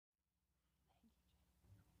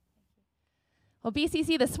Well,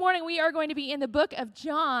 BCC, this morning we are going to be in the book of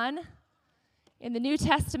John in the New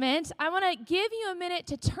Testament. I want to give you a minute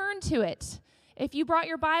to turn to it. If you brought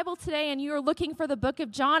your Bible today and you are looking for the book of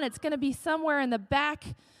John, it's going to be somewhere in the back,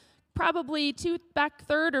 probably back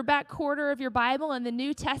third or back quarter of your Bible in the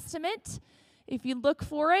New Testament. If you look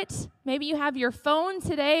for it, maybe you have your phone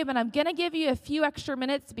today, but I'm going to give you a few extra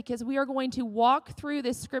minutes because we are going to walk through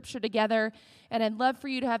this scripture together, and I'd love for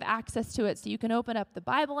you to have access to it. So you can open up the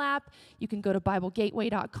Bible app. You can go to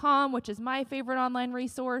BibleGateway.com, which is my favorite online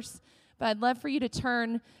resource, but I'd love for you to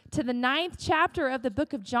turn to the 9th chapter of the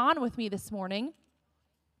book of John with me this morning.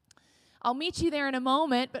 I'll meet you there in a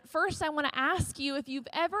moment, but first I want to ask you if you've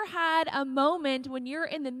ever had a moment when you're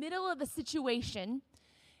in the middle of a situation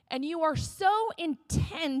and you are so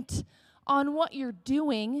intent on what you're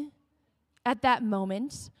doing at that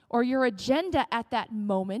moment or your agenda at that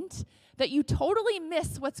moment that you totally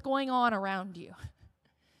miss what's going on around you.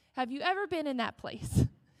 Have you ever been in that place?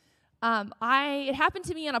 It happened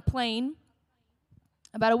to me on a plane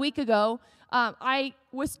about a week ago. I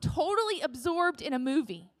was totally absorbed in a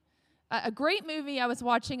movie, a great movie I was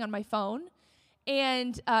watching on my phone.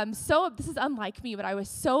 And this is unlike me, but I was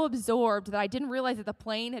so absorbed that I didn't realize that the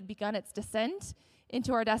plane had begun its descent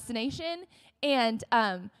into our destination. And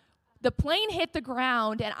the plane hit the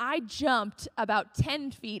ground, and I jumped about 10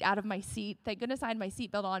 feet out of my seat. Thank goodness I had my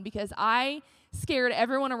seatbelt on because I scared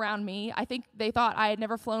everyone around me. I think they thought I had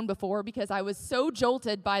never flown before because I was so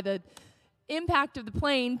jolted by the impact of the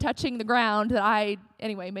plane touching the ground that I,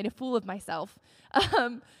 made a fool of myself.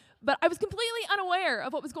 But I was completely unaware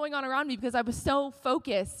of what was going on around me because I was so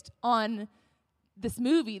focused on this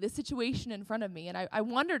movie, the situation in front of me. And I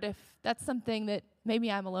wondered if that's something that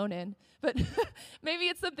maybe I'm alone in, but maybe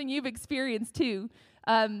it's something you've experienced too.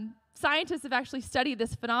 Scientists have actually studied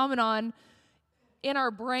this phenomenon in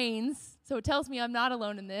our brains, so it tells me I'm not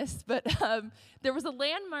alone in this. But there was a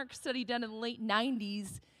landmark study done in the late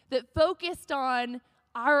 90s that focused on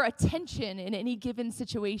our attention in any given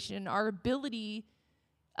situation, our ability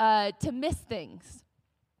to miss things.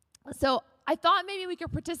 So I thought maybe we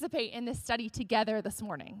could participate in this study together this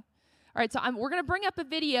morning. All right, so we're going to bring up a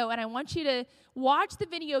video, and I want you to watch the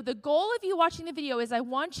video. The goal of you watching the video is I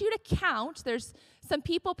want you to count. There's some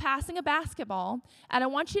people passing a basketball, and I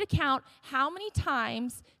want you to count how many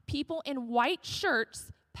times people in white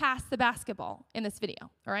shirts pass the basketball in this video.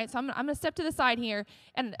 All right, so I'm going to step to the side here,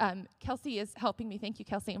 and Kelsey is helping me. Thank you,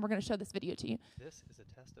 Kelsey, and we're going to show this video to you. This is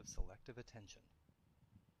a test of selective attention.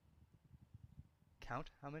 Count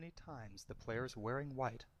how many times the players wearing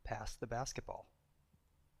white pass the basketball.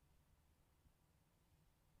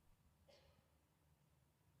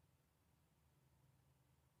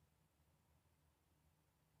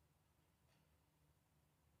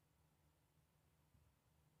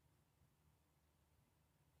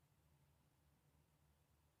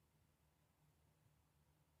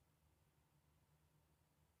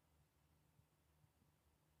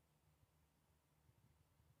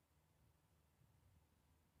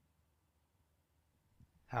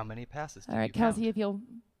 How many passes did you count? All right, Kelsey, if you'll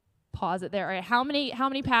pause it there. All right, how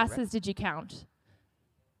many passes did you count?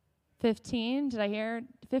 15, did I hear?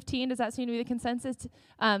 15, does that seem to be the consensus?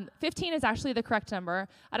 15 is actually the correct number.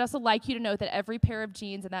 I'd also like you to note that every pair of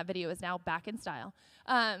jeans in that video is now back in style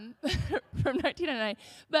from 1999.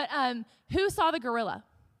 But who saw the gorilla?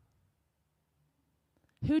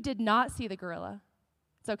 Who did not see the gorilla?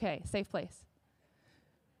 It's okay, safe place.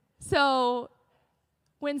 So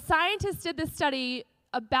when scientists did this study,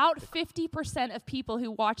 about 50% of people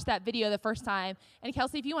who watched that video the first time, and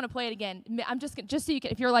Kelsey, if you want to play it again, I'm just so you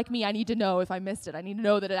can, if you're like me, I need to know if I missed it. I need to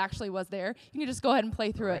know that it actually was there. You can just go ahead and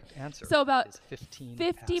play through it. So about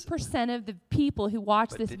 50% of the people who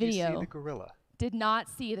watched this video did not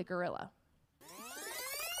see the gorilla.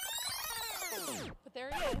 But there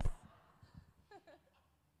he is.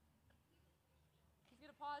 He's going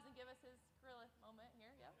to pause and give us his gorilla moment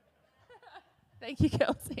here. Yep. Thank you,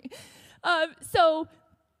 Kelsey. So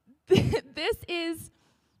this is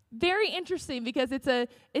very interesting because it's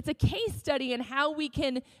a case study in how we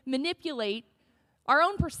can manipulate our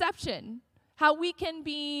own perception, how we can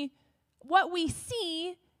be what we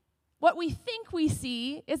see, what we think we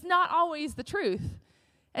see is not always the truth.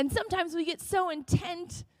 And sometimes we get so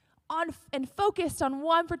intent on and focused on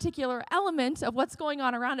one particular element of what's going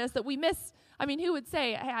on around us that we miss. I mean, who would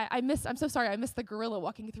say, hey, I'm so sorry, I missed the gorilla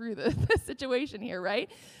walking through the situation here, right?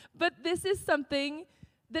 But this is something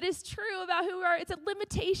that is true about who we are. It's a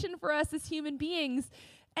limitation for us as human beings.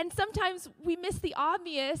 And sometimes we miss the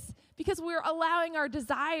obvious because we're allowing our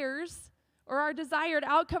desires or our desired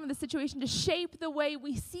outcome of the situation to shape the way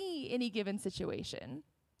we see any given situation.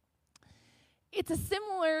 it's a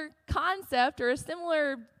similar concept or a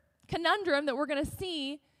similar conundrum that we're going to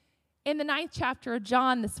see in the 9th chapter of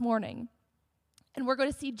John this morning. And we're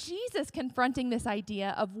going to see Jesus confronting this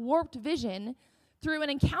idea of warped vision through an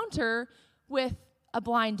encounter with a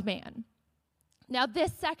blind man. Now,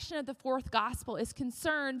 this section of the 4th gospel is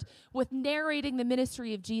concerned with narrating the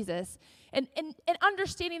ministry of Jesus. And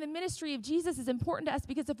understanding the ministry of Jesus is important to us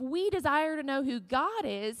because if we desire to know who God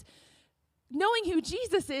is, knowing who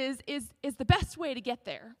Jesus is the best way to get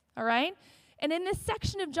there, all right? And in this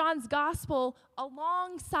section of John's gospel,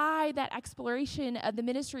 alongside that exploration of the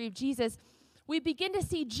ministry of Jesus, we begin to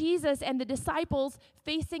see Jesus and the disciples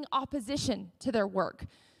facing opposition to their work.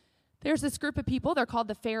 There's this group of people, they're called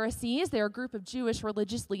the Pharisees. They're a group of Jewish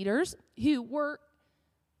religious leaders who were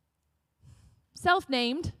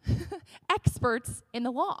self-named experts in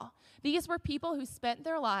the law. These were people who spent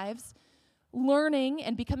their lives learning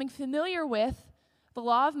and becoming familiar with the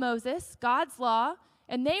law of Moses, God's law,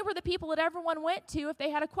 and they were the people that everyone went to if they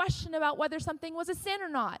had a question about whether something was a sin or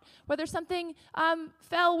not, whether something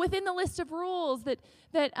fell within the list of rules that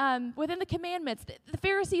within the commandments. The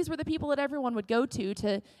Pharisees were the people that everyone would go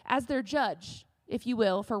to as their judge, if you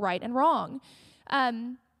will, for right and wrong.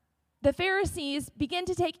 The Pharisees begin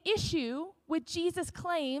to take issue with Jesus'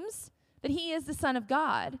 claims that he is the Son of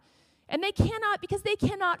God. And they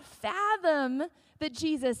cannot fathom that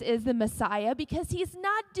Jesus is the Messiah because he's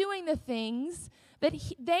not doing the things that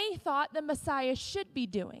they thought the Messiah should be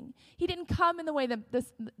doing. He didn't come in the way that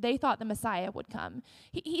they thought the Messiah would come.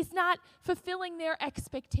 He's not fulfilling their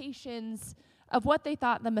expectations of what they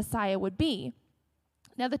thought the Messiah would be.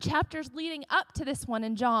 Now, the chapters leading up to this one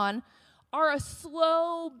in John are a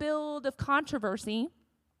slow build of controversy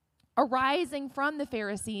arising from the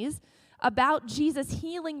Pharisees about Jesus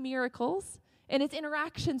healing miracles and his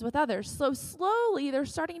interactions with others. So slowly, they're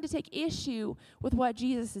starting to take issue with what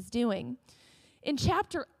Jesus is doing. In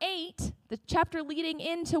chapter 8, the chapter leading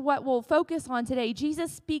into what we'll focus on today,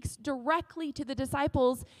 Jesus speaks directly to the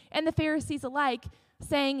disciples and the Pharisees alike,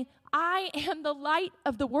 saying, I am the light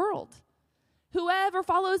of the world. Whoever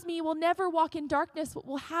follows me will never walk in darkness, but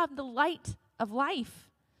will have the light of life.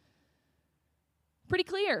 Pretty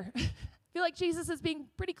clear. I feel like Jesus is being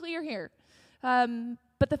pretty clear here.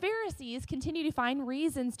 But the Pharisees continue to find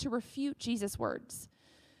reasons to refute Jesus' words.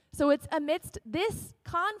 So it's amidst this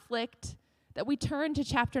conflict that we turn to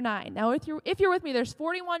chapter 9. Now, if you're with me, there's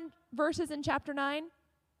 41 verses in chapter 9.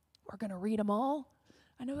 We're going to read them all.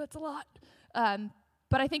 I know that's a lot.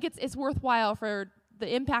 But I think it's worthwhile for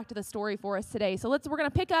the impact of the story for us today. So we're going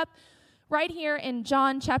to pick up right here in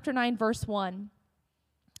John chapter 9, verse 1.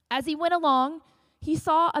 As he went along, he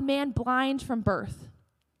saw a man blind from birth.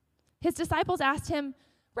 His disciples asked him,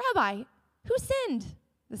 Rabbi, who sinned,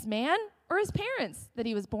 this man or his parents, that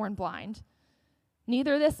he was born blind?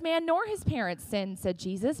 Neither this man nor his parents sinned, said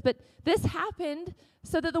Jesus, but this happened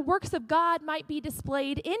so that the works of God might be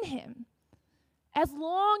displayed in him. As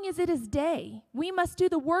long as it is day, we must do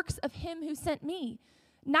the works of him who sent me.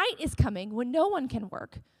 Night is coming when no one can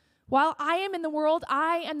work. While I am in the world,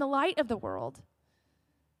 I am the light of the world.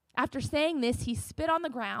 After saying this, he spit on the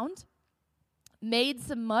ground, made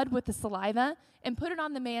some mud with the saliva, and put it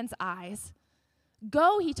on the man's eyes.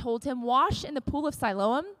 Go, he told him, wash in the pool of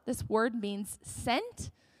Siloam. This word means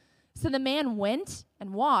sent. So the man went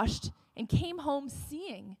and washed and came home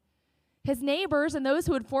seeing. His neighbors and those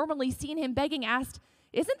who had formerly seen him begging asked,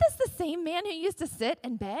 Isn't this the same man who used to sit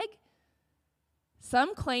and beg?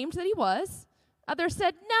 Some claimed that he was. Others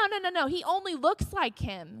said, No, he only looks like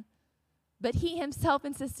him. But he himself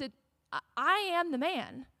insisted, I am the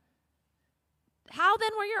man. How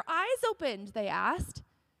then were your eyes opened? They asked.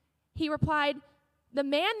 He replied, The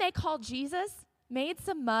man they called Jesus made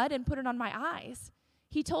some mud and put it on my eyes.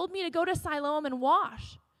 He told me to go to Siloam and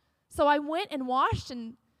wash. So I went and washed,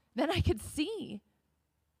 and then I could see.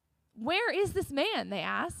 Where is this man? They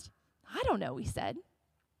asked. I don't know, he said.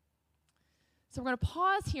 So we're going to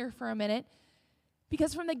pause here for a minute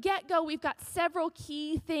because from the get-go, we've got several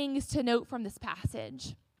key things to note from this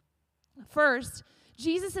passage. First,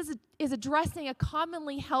 Jesus is addressing a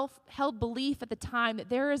commonly held belief at the time that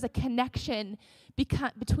there is a connection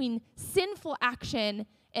between sinful action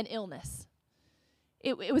and illness.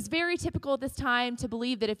 It was very typical at this time to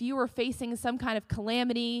believe that if you were facing some kind of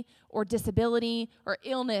calamity or disability or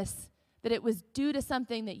illness, that it was due to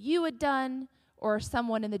something that you had done or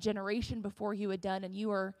someone in the generation before you had done, and you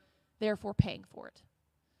were therefore paying for it.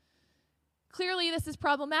 Clearly, this is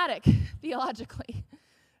problematic theologically.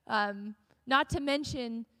 Not to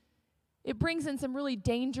mention, it brings in some really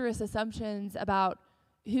dangerous assumptions about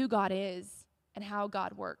who God is and how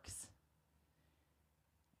God works.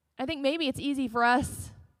 I think maybe it's easy for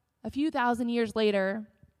us a few thousand years later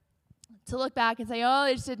to look back and say, oh,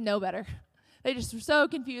 they just didn't know better. They just were so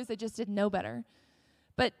confused, they just didn't know better.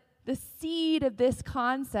 But the seed of this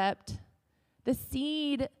concept, the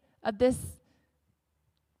seed of this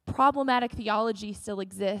problematic theology still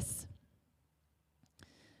exists.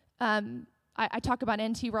 I talk about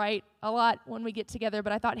N.T. Wright a lot when we get together,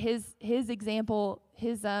 but I thought his example,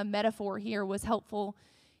 his metaphor here was helpful.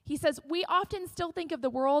 He says, we often still think of the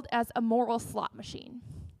world as a moral slot machine.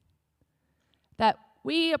 That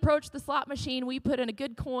we approach the slot machine, we put in a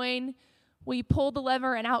good coin, we pull the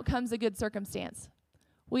lever, and out comes a good circumstance.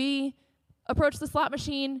 We approach the slot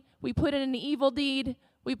machine, we put in an evil deed,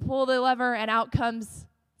 we pull the lever, and out comes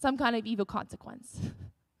some kind of evil consequence.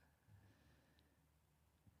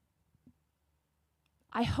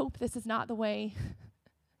 I hope this is not the way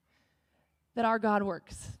that our God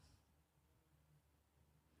works.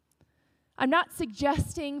 I'm not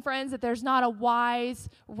suggesting, friends, that there's not a wise,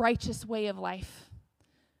 righteous way of life.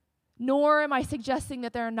 Nor am I suggesting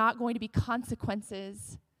that there are not going to be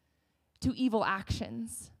consequences to evil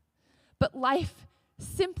actions. But life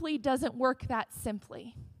simply doesn't work that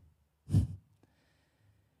simply.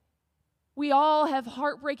 We all have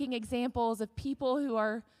heartbreaking examples of people who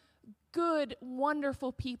are good,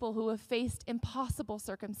 wonderful people who have faced impossible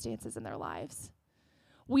circumstances in their lives.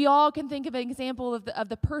 We all can think of an example of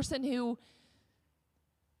the person who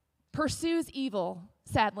pursues evil,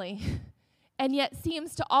 sadly, and yet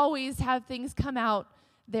seems to always have things come out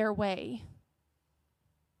their way.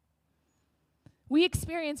 We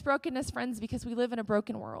experience brokenness, friends, because we live in a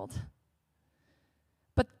broken world.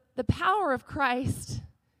 But the power of Christ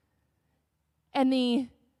and the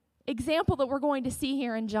example that we're going to see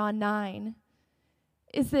here in John 9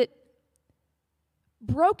 is that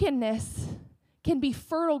brokenness can be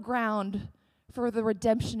fertile ground for the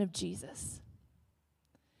redemption of Jesus.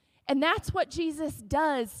 And that's what Jesus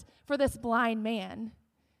does for this blind man.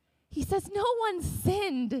 He says, no one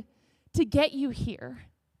sinned to get you here.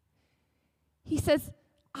 He says,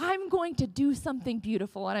 I'm going to do something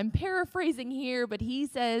beautiful. And I'm paraphrasing here, but he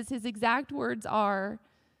says his exact words are,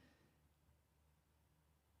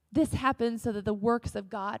 this happens so that the works of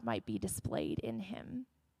God might be displayed in him.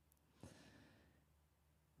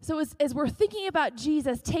 So as we're thinking about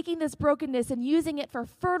Jesus taking this brokenness and using it for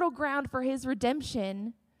fertile ground for his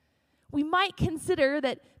redemption, we might consider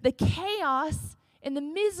that the chaos and the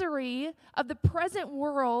misery of the present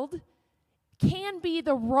world can be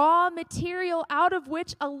the raw material out of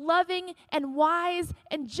which a loving and wise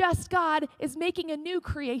and just God is making a new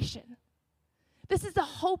creation. This is the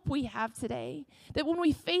hope we have today, that when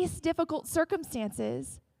we face difficult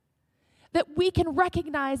circumstances, that we can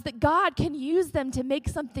recognize that God can use them to make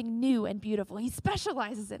something new and beautiful. He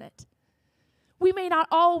specializes in it. We may not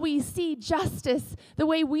always see justice the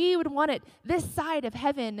way we would want it this side of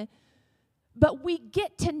heaven, but we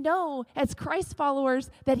get to know as Christ followers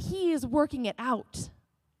that he is working it out.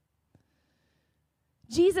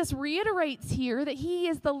 Jesus reiterates here that he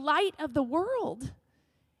is the light of the world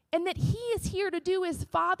and that he is here to do his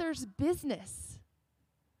Father's business.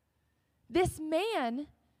 This man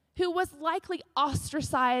who was likely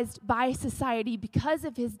ostracized by society because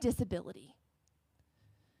of his disability.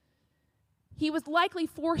 He was likely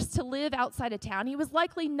forced to live outside of town. He was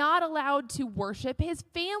likely not allowed to worship. His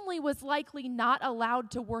family was likely not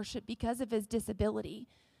allowed to worship because of his disability.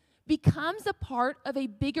 Becomes a part of a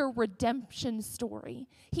bigger redemption story.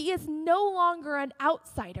 He is no longer an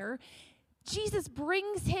outsider. Jesus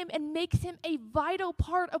brings him and makes him a vital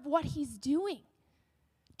part of what he's doing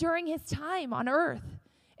during his time on earth.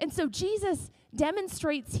 And so Jesus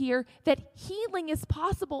demonstrates here that healing is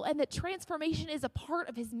possible and that transformation is a part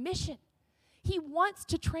of his mission. He wants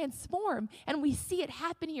to transform, and we see it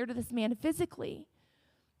happen here to this man physically.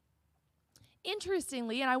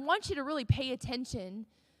 Interestingly, and I want you to really pay attention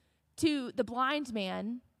to the blind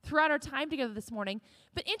man throughout our time together this morning,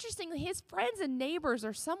 but interestingly, his friends and neighbors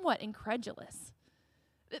are somewhat incredulous.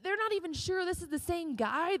 They're not even sure this is the same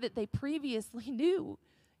guy that they previously knew.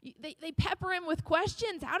 They pepper him with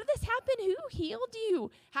questions. How did this happen? Who healed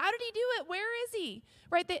you? How did he do it? Where is he?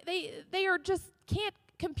 Right? They are just can't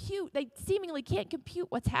compute. They seemingly can't compute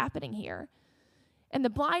what's happening here. And the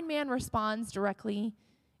blind man responds directly,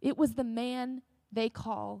 it was the man they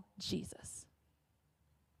call Jesus.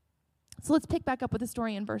 So let's pick back up with the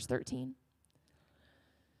story in verse 13.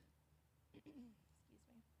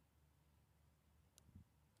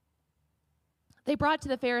 They brought to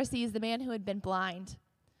the Pharisees the man who had been blind.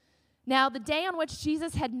 Now, the day on which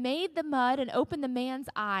Jesus had made the mud and opened the man's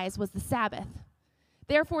eyes was the Sabbath.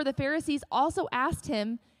 Therefore, the Pharisees also asked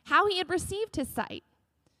him how he had received his sight.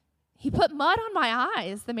 He put mud on my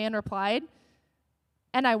eyes, the man replied.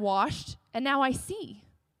 and I washed, and now I see."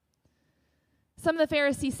 Some of the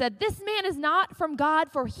Pharisees said, "This man is not from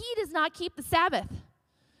God, for he does not keep the Sabbath."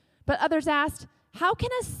 But others asked, "How can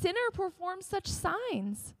a sinner perform such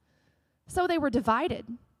signs?" So they were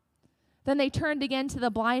divided. Then they turned again to the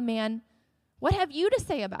blind man. "What have you to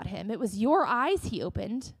say about him? It was your eyes he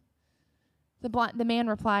opened." The man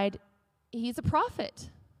replied, "He's a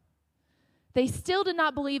prophet." They still did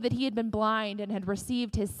not believe that he had been blind and had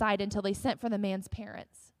received his sight until they sent for the man's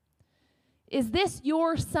parents. "Is this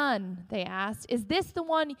your son?" they asked. "Is this the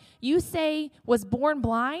one you say was born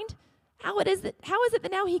blind? How is it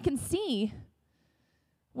that now he can see?"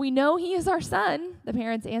 "We know he is our son," the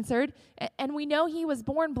parents answered, "and we know he was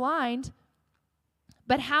born blind.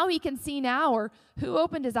 But how he can see now or who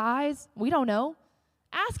opened his eyes, we don't know.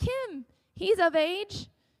 Ask him. He's of age.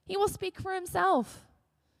 He will speak for himself."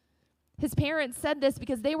 His parents said this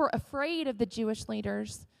because they were afraid of the Jewish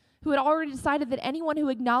leaders who had already decided that anyone who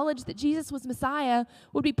acknowledged that Jesus was Messiah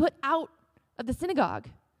would be put out of the synagogue.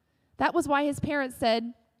 That was why his parents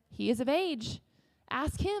said, "He is of age.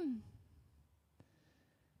 Ask him."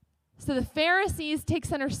 So the Pharisees take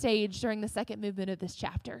center stage during the second movement of this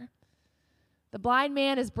chapter. The blind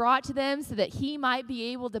man is brought to them so that he might be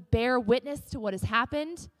able to bear witness to what has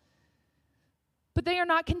happened. But they are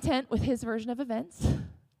not content with his version of events.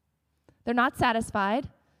 They're not satisfied.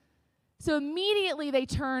 So immediately they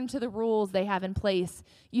turn to the rules they have in place.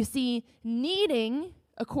 You see, kneading,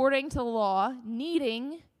 according to the law,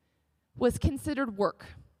 kneading was considered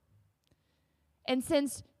work. And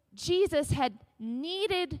since Jesus had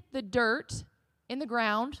kneaded the dirt in the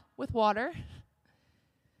ground with water,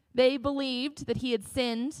 they believed that he had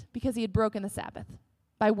sinned because he had broken the Sabbath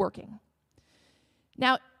by working.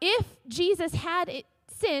 Now, if Jesus had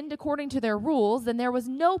sinned according to their rules, then there was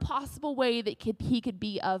no possible way that he could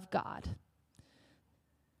be of God.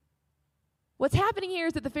 What's happening here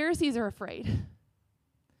is that the Pharisees are afraid.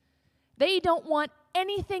 They don't want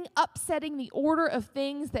anything upsetting the order of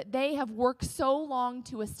things that they have worked so long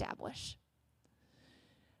to establish.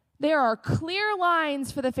 There are clear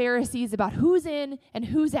lines for the Pharisees about who's in and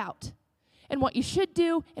who's out, and what you should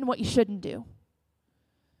do and what you shouldn't do.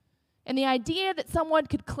 And the idea that someone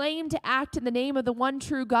could claim to act in the name of the one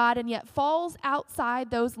true God and yet falls outside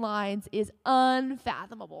those lines is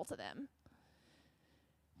unfathomable to them.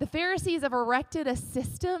 The Pharisees have erected a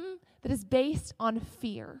system that is based on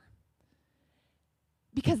fear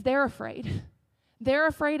because they're afraid. They're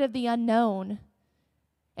afraid of the unknown.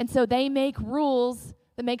 And so they make rules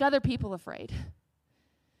that make other people afraid.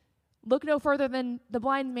 Look no further than the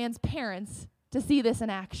blind man's parents to see this in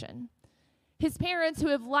action. His parents, who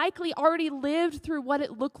have likely already lived through what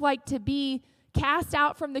it looked like to be cast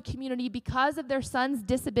out from the community because of their son's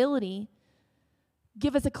disability,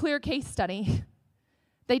 give us a clear case study.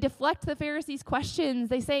 They deflect the Pharisees' questions.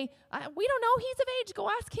 They say, "We don't know, he's of age, go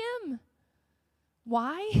ask him."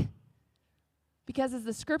 Why? Because as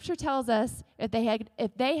the scripture tells us, if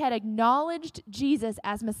they had acknowledged Jesus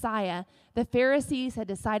as Messiah, the Pharisees had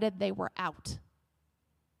decided they were out.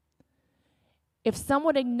 If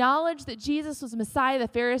someone acknowledged that Jesus was Messiah, the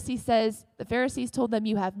Pharisees told them,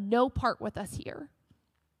 "You have no part with us here."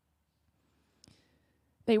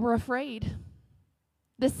 They were afraid.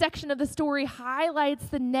 This section of the story highlights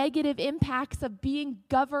the negative impacts of being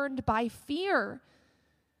governed by fear.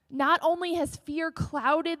 Not only has fear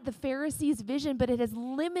clouded the Pharisees' vision, but it has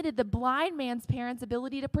limited the blind man's parents'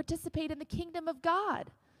 ability to participate in the kingdom of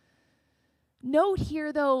God. Note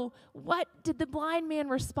here, though, what did the blind man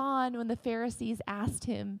respond when the Pharisees asked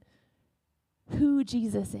him who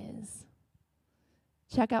Jesus is?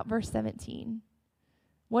 Check out verse 17.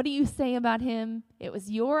 What do you say about him? It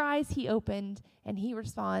was your eyes he opened, and he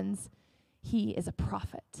responds, he is a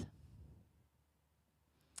prophet.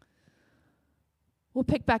 We'll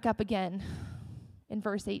pick back up again in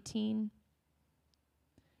verse 18.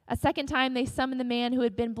 A second time they summoned the man who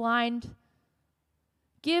had been blind.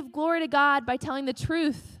 "Give glory to God by telling the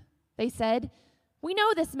truth," they said. "We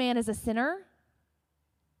know this man is a sinner."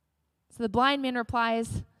 So the blind man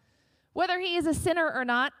replies, "Whether he is a sinner or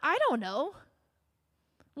not, I don't know.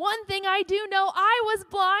 One thing I do know, I was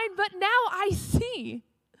blind, but now I see."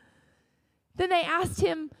 Then they asked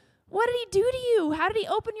him, "What did he do to you? How did he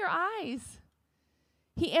open your eyes?"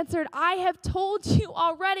 He answered, "I have told you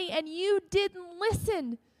already, and you didn't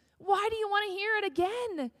listen. Why do you want to hear it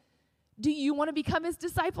again? Do you want to become his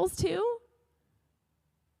disciples too?"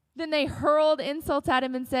 Then they hurled insults at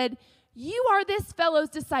him and said, "You are this fellow's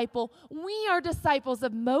disciple. We are disciples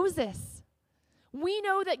of Moses. We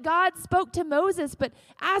know that God spoke to Moses, but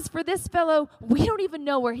as for this fellow, we don't even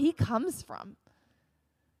know where he comes from."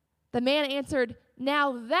 The man answered,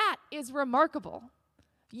 "Now that is remarkable.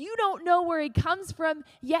 You don't know where he comes from,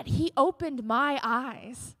 yet he opened my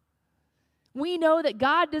eyes. We know that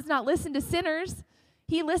God does not listen to sinners.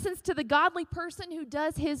 He listens to the godly person who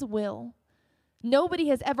does his will. Nobody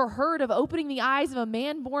has ever heard of opening the eyes of a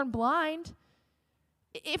man born blind.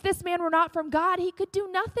 If this man were not from God, he could do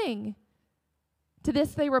nothing. To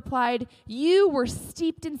this they replied, you were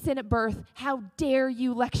steeped in sin at birth. How dare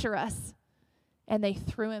you lecture us? And they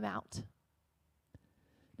threw him out.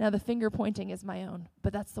 Now the finger pointing is my own,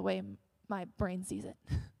 but that's the way my brain sees it.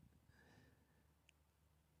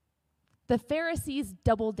 The Pharisees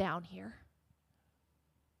double down here.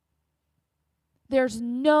 There's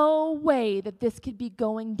no way that this could be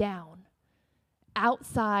going down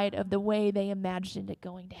outside of the way they imagined it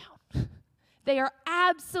going down. They are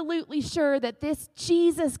absolutely sure that this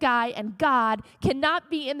Jesus guy and God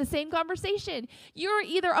cannot be in the same conversation. You're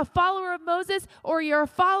either a follower of Moses or you're a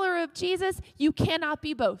follower of Jesus. You cannot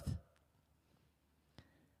be both.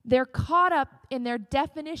 They're caught up in their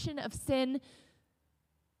definition of sin,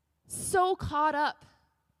 so caught up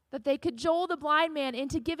that they cajole the blind man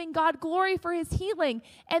into giving God glory for his healing,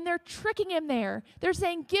 and they're tricking him there. They're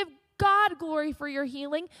saying, give God glory for your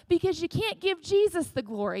healing because you can't give Jesus the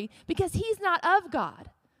glory because he's not of God.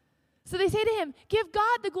 So they say to him, give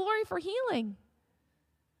God the glory for healing.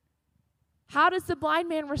 How does the blind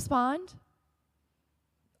man respond?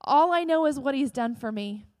 All I know is what he's done for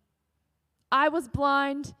me. I was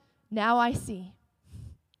blind, now I see.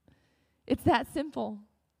 It's that simple.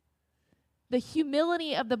 The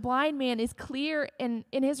humility of the blind man is clear in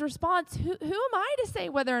his response. Who am I to say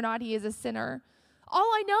whether or not he is a sinner? All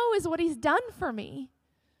I know is what he's done for me.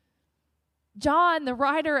 John, the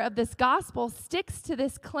writer of this gospel, sticks to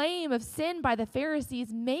this claim of sin by the Pharisees,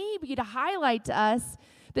 maybe to highlight to us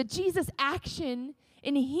that Jesus' action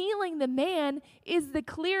in healing the man is the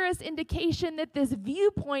clearest indication that this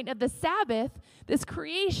viewpoint of the Sabbath, this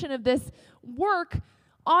creation of this work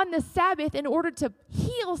on the Sabbath in order to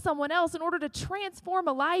heal someone else, in order to transform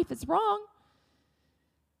a life, is wrong.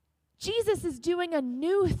 Jesus is doing a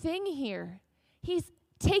new thing here. He's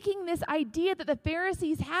taking this idea that the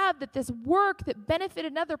Pharisees have, that this work that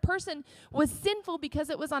benefited another person was sinful because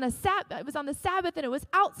it was on the Sabbath and it was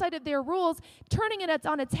outside of their rules, turning it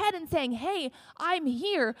on its head and saying, hey, I'm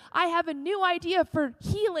here. I have a new idea for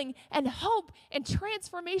healing and hope and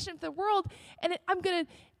transformation of the world, and I'm going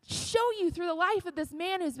to show you through the life of this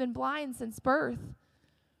man who's been blind since birth.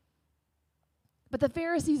 But the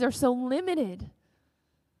Pharisees are so limited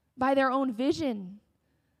by their own vision,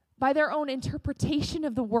 by their own interpretation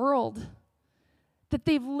of the world, that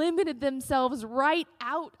they've limited themselves right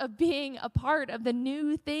out of being a part of the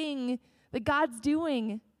new thing that God's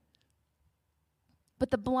doing.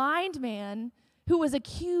 But the blind man who was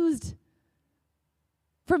accused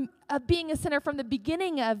of being a sinner from the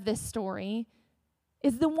beginning of this story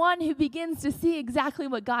is the one who begins to see exactly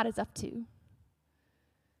what God is up to.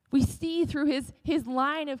 We see through his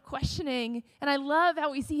line of questioning, and I love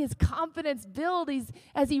how we see his confidence build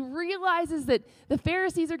as he realizes that the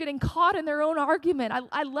Pharisees are getting caught in their own argument.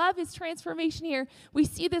 I love his transformation here. We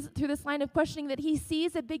see this through this line of questioning, that he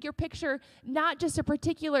sees a bigger picture, not just a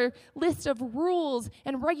particular list of rules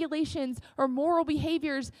and regulations or moral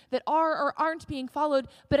behaviors that are or aren't being followed,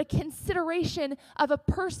 but a consideration of a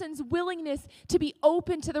person's willingness to be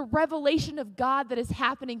open to the revelation of God that is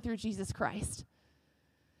happening through Jesus Christ.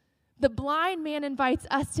 The blind man invites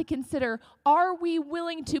us to consider, are we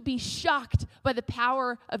willing to be shocked by the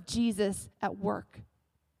power of Jesus at work?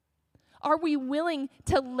 Are we willing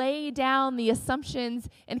to lay down the assumptions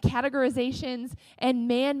and categorizations and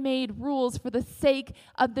man-made rules for the sake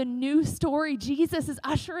of the new story Jesus is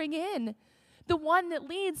ushering in, the one that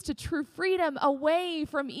leads to true freedom away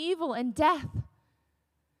from evil and death?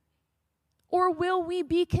 Or will we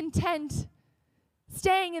be content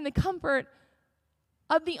staying in the comfort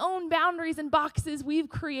of the own boundaries and boxes we've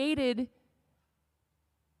created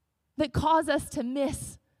that cause us to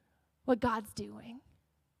miss what God's doing?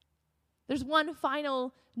 There's one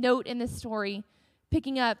final note in this story,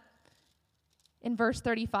 picking up in verse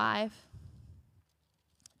 35.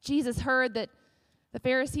 Jesus heard that the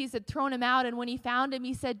Pharisees had thrown him out, and when he found him,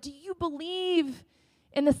 he said, "Do you believe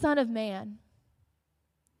in the Son of Man?"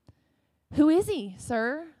 "Who is he,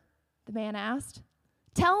 sir?" the man asked.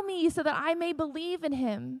 "Tell me so that I may believe in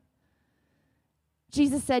him."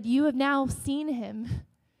 Jesus said, "You have now seen him.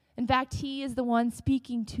 In fact, he is the one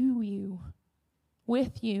speaking to you,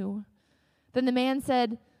 with you." Then the man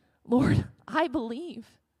said, "Lord, I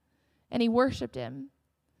believe." And he worshiped him.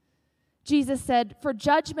 Jesus said, "For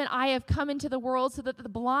judgment I have come into the world so that the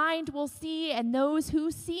blind will see, and those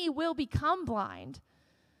who see will become blind."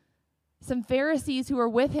 Some Pharisees who were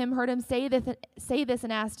with him heard him say this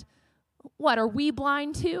and asked, "What, are we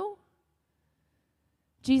blind too?"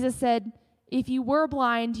 Jesus said, "If you were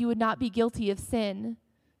blind, you would not be guilty of sin.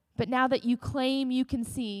 But now that you claim you can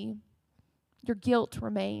see, your guilt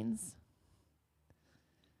remains."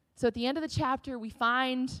 So at the end of the chapter, we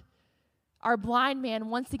find our blind man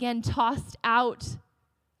once again tossed out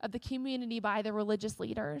of the community by the religious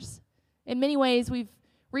leaders. In many ways, we've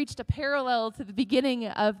reached a parallel to the beginning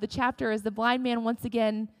of the chapter as the blind man once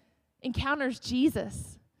again encounters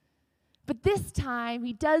Jesus. But this time,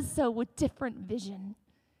 he does so with different vision.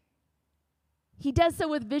 He does so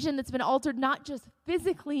with vision that's been altered not just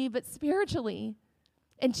physically, but spiritually.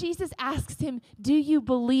 And Jesus asks him, "Do you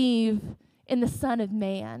believe in the Son of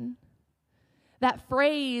Man?" That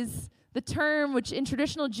phrase, the term which in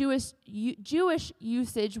traditional Jewish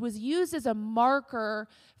usage was used as a marker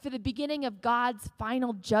for the beginning of God's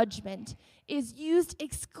final judgment, is used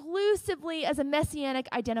exclusively as a messianic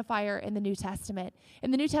identifier in the New Testament.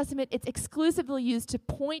 In the New Testament, it's exclusively used to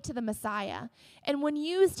point to the Messiah. And when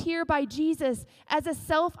used here by Jesus as a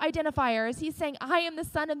self-identifier, as he's saying, "I am the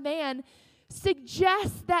Son of Man,"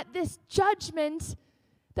 suggests that this judgment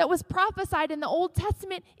that was prophesied in the Old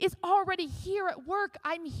Testament is already here at work.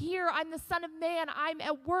 I'm here. I'm the Son of Man. I'm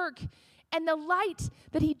at work. And the light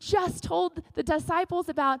that he just told the disciples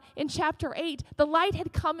about in chapter 8, the light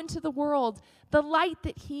had come into the world. The light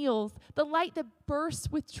that heals, the light that bursts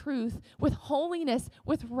with truth, with holiness,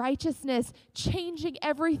 with righteousness, changing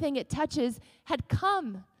everything it touches, had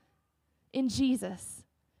come in Jesus.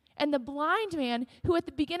 And the blind man, who at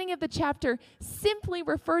the beginning of the chapter simply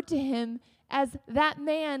referred to him as that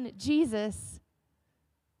man, Jesus,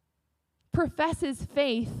 professes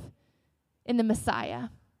faith in the Messiah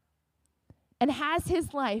and has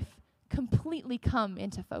his life completely come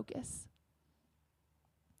into focus.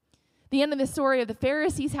 The end of the story of the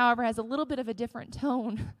Pharisees, however, has a little bit of a different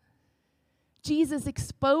tone. Jesus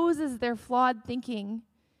exposes their flawed thinking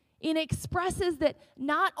and expresses that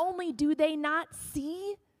not only do they not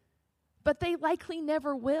see, but they likely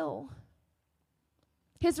never will.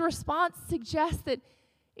 His response suggests that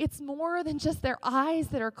it's more than just their eyes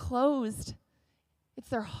that are closed. It's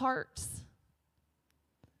their hearts.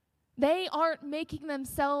 They aren't making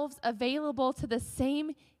themselves available to the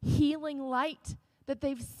same healing light that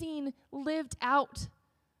they've seen lived out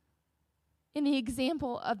in the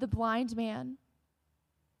example of the blind man.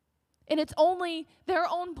 And it's only their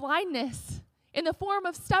own blindness in the form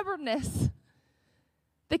of stubbornness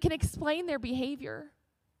that can explain their behavior.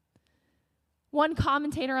 One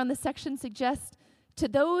commentator on the section suggests, to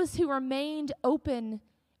those who remained open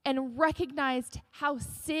and recognized how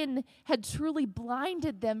sin had truly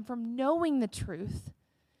blinded them from knowing the truth,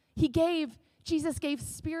 Jesus gave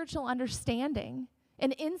spiritual understanding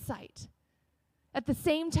and insight. At the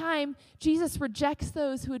same time, Jesus rejects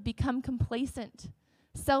those who had become complacent,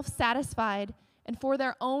 self-satisfied, and for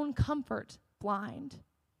their own comfort, blind.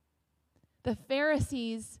 The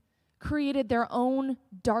Pharisees created their own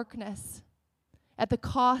darkness at the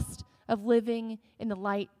cost of living in the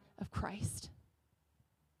light of Christ.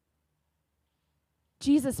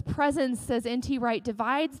 Jesus' presence, says N.T. Wright,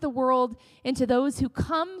 divides the world into those who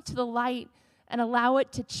come to the light and allow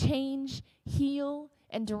it to change, heal,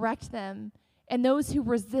 and direct them, and those who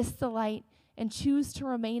resist the light and choose to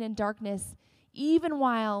remain in darkness, even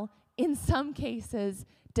while, in some cases,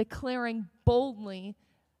 declaring boldly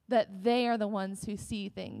that they are the ones who see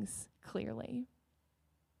things clearly.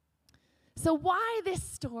 So why this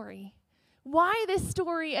story? Why this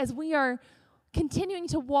story as we are continuing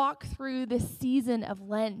to walk through this season of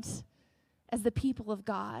Lent as the people of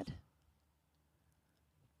God?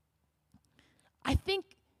 I think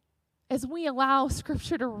as we allow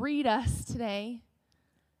Scripture to read us today,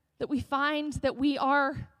 that we find that we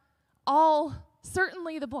are all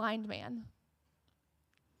certainly the blind man.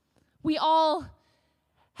 We all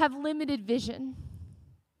have limited vision.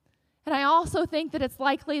 And I also think that it's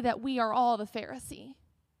likely that we are all the Pharisee.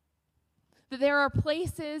 That there are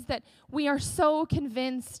places that we are so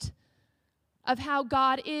convinced of how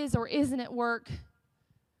God is or isn't at work,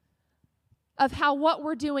 of how what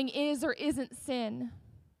we're doing is or isn't sin,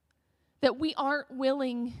 that we aren't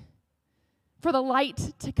willing for the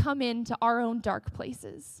light to come into our own dark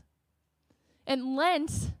places. And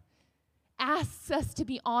Lent asks us to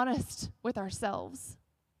be honest with ourselves.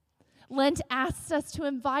 Lent asks us to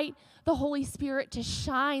invite the Holy Spirit to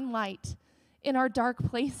shine light in our dark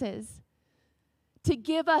places, to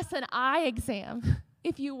give us an eye exam,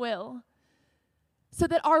 if you will, so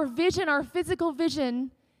that our vision, our physical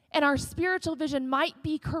vision, and our spiritual vision might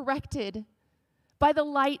be corrected by the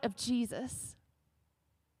light of Jesus.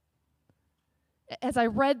 as I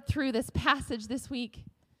read through this passage this week,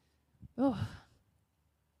 the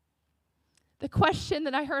question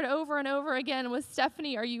that I heard over and over again was,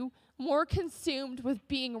 Stephanie, are you more consumed with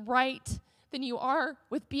being right than you are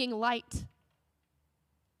with being light?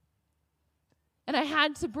 And I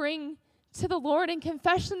had to bring to the Lord in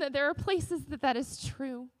confession that there are places that is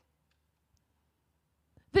true.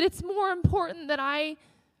 That it's more important that I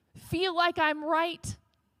feel like I'm right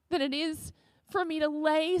than it is for me to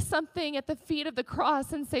lay something at the feet of the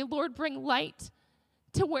cross and say, Lord, bring light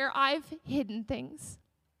to where I've hidden things.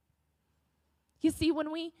 You see,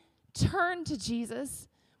 when we turn to Jesus,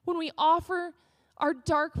 when we offer our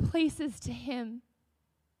dark places to him,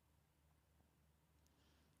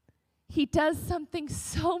 he does something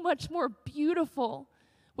so much more beautiful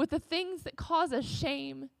with the things that cause us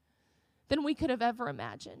shame than we could have ever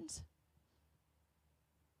imagined.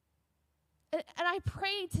 And I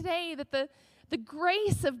pray today that the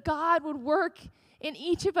grace of God would work in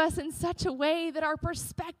each of us in such a way that our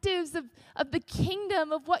perspectives of the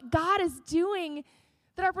kingdom, of what God is doing,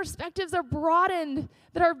 that our perspectives are broadened,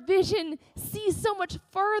 that our vision sees so much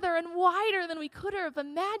further and wider than we could have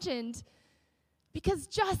imagined. Because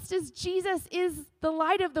just as Jesus is the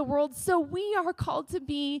light of the world, so we are called to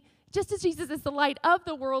be, just as Jesus is the light of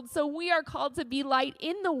the world, so we are called to be light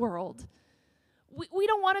in the world. We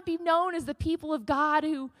don't want to be known as the people of God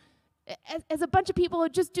who, as a bunch of people who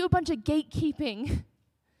just do a bunch of gatekeeping.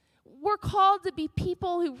 We're called to be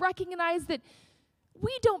people who recognize that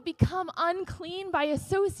we don't become unclean by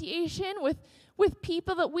association with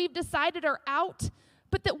people that we've decided are out,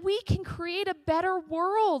 but that we can create a better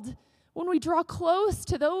world when we draw close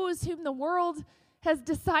to those whom the world has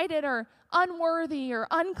decided are unworthy or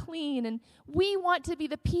unclean. And we want to be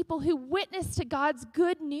the people who witness to God's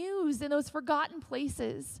good news in those forgotten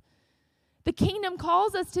places. The kingdom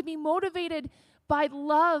calls us to be motivated by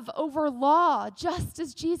love over law, just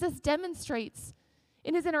as Jesus demonstrates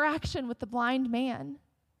in his interaction with the blind man.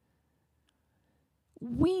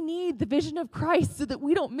 We need the vision of Christ so that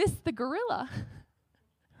we don't miss the gorilla,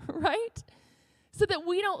 right? So that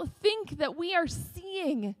we don't think that we are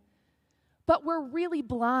seeing, but we're really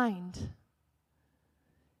blind.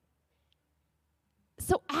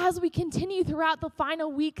 So as we continue throughout the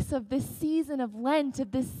final weeks of this season of Lent,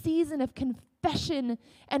 of this season of confession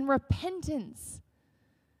and repentance,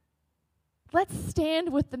 let's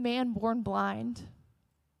stand with the man born blind.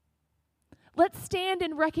 Let's stand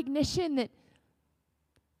in recognition that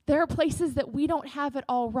there are places that we don't have it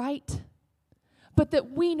all right, but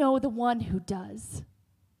that we know the one who does.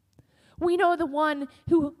 We know the one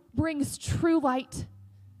who brings true light,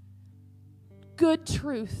 good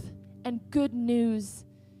truth, and good news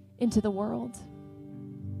into the world.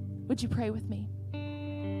 Would you pray with me?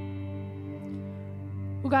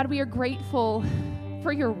 Well, God, we are grateful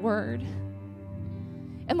for your word.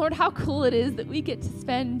 And Lord, how cool it is that we get to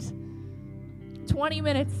spend 20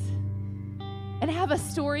 minutes and have a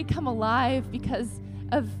story come alive because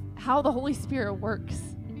of how the Holy Spirit works.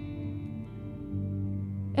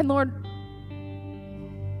 And Lord,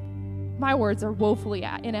 my words are woefully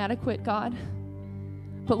inadequate, God.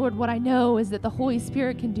 But Lord, what I know is that the Holy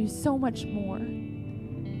Spirit can do so much more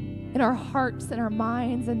in our hearts and our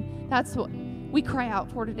minds, and that's what we cry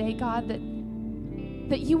out for today, God,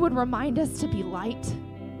 that you would remind us to be light,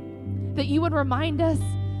 that you would remind us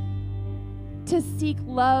to seek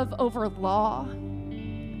love over law,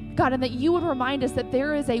 God, and that you would remind us that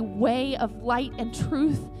there is a way of light and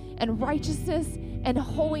truth and righteousness and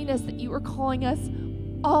holiness that you are calling us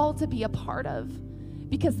all to be a part of,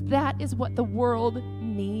 because that is what the world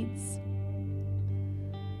needs.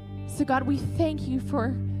 So God, we thank you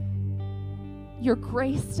for your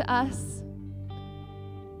grace to us,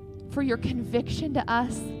 for your conviction to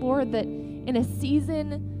us, Lord, that in a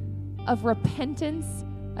season of repentance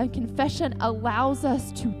and confession allows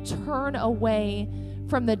us to turn away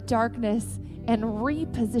from the darkness and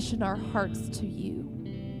reposition our hearts to you.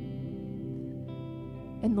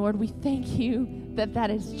 And Lord, we thank you that that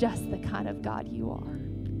is just the kind of God you are.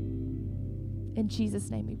 In Jesus'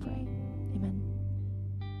 name we pray. Amen.